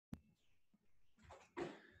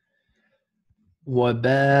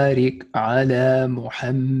وبارك على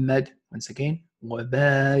محمد. Once again.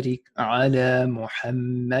 وبارك على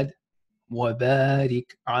محمد.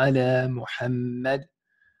 وبارك على محمد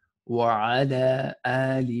وعلى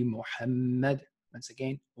آل محمد. Once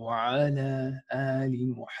again. وعلى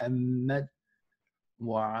آل محمد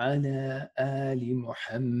وعلى آل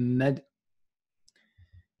محمد.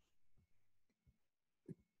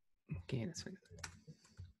 Okay, that's fine.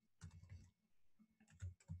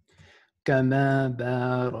 كما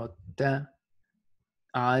باركت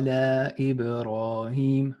على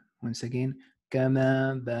إبراهيم. Once again.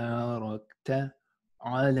 كما باركت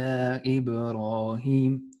على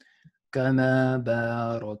إبراهيم. كما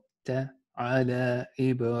باركت على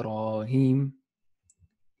إبراهيم.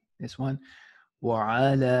 This one.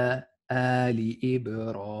 وعلى آل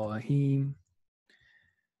إبراهيم.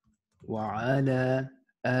 وعلى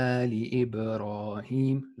آل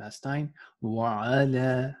إبراهيم. Last time.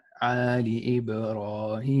 وعلى آل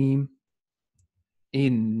إبراهيم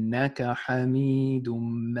إنك حميد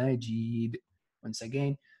مجيد. Once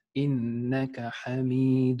again. إنك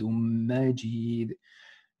حميد مجيد.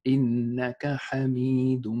 إنك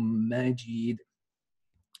حميد مجيد.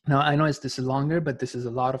 Now I know this is longer, but this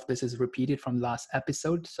is repeated from last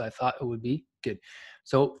episode, so I thought it would be good.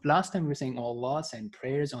 So last time we were saying, oh, Allah sent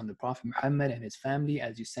prayers on the Prophet Muhammad and his family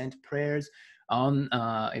as you sent prayers on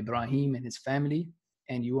Ibrahim and his family,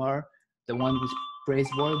 and you are the one who's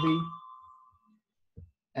praiseworthy,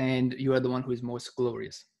 and you are the one who is most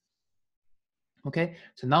glorious. Okay,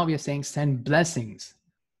 so now we are saying send blessings.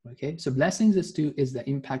 Okay, so blessings is the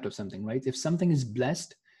impact of something, right? If something is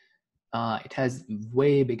blessed, it has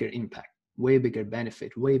way bigger impact, way bigger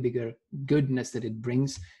benefit, way bigger goodness that it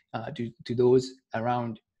brings to those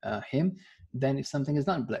around him than if something is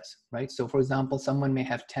not blessed, right? So for example, someone may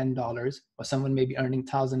have $10 or someone may be earning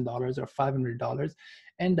 $1,000 or $500,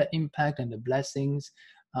 and the impact and the blessings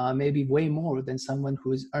may be way more than someone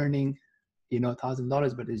who is earning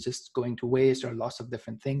 $1,000 but is just going to waste or loss of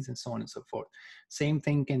different things and so on and so forth. Same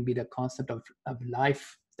thing can be the concept of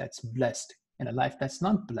life that's blessed and a life that's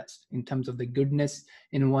not blessed in terms of the goodness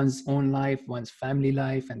in one's own life, one's family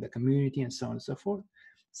life, and the community, and so on and so forth.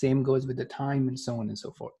 Same goes with the time and so on and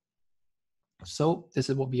so forth. So this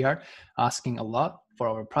is what we are asking Allah for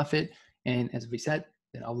our Prophet, and as we said,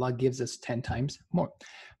 then Allah gives us 10 times more.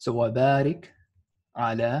 So وَبَارِكْ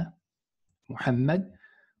عَلَى مُحَمَّدٍ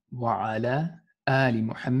وَعَلَى آلِ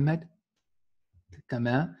مُحَمَّدٍ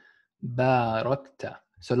كَمَا بَارَكْتَ.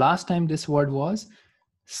 So last time this word was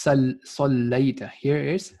صليت. Here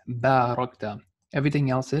is باركت.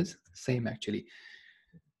 Everything else is same actually.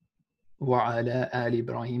 وعلى آل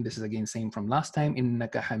إبراهيم. This is again same from last time.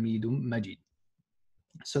 إنك حميد مجيد.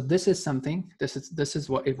 So this is something. This is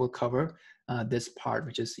what it will cover. This part,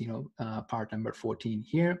 which is part number 14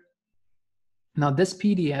 here. Now this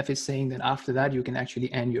PDF is saying that after that you can actually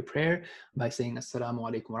end your prayer by saying Assalamu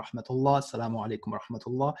alaikum wa rahmatullah, Assalamu alaikum wa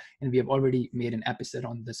rahmatullah, and we have already made an episode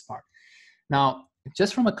on this part. Now,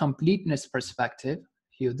 just from a completeness perspective,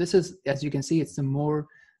 here, this is, as you can see, it's the more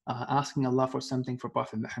asking Allah for something for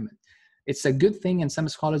Prophet Muhammad. It's a good thing, and some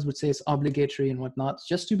scholars would say it's obligatory and whatnot.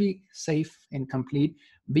 Just to be safe and complete,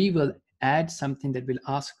 we will add something that will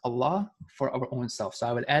ask Allah for our own self. So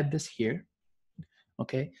I will add this here,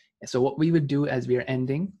 okay? So what we would do as we are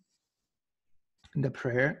ending the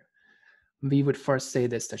prayer, we would first say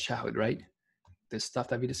this tashahud, right? This stuff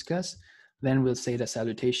that we discussed. Then we'll say the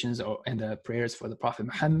salutations and the prayers for the Prophet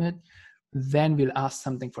Muhammad. Then we'll ask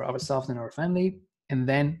something for ourselves and our family. And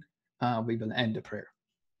then we will end the prayer.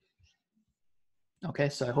 Okay,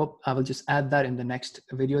 so I hope I will just add that in the next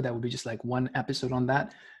video. That will be just like one episode on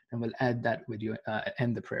that. And we'll add that video,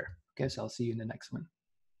 end the prayer. Okay, so I'll see you in the next one.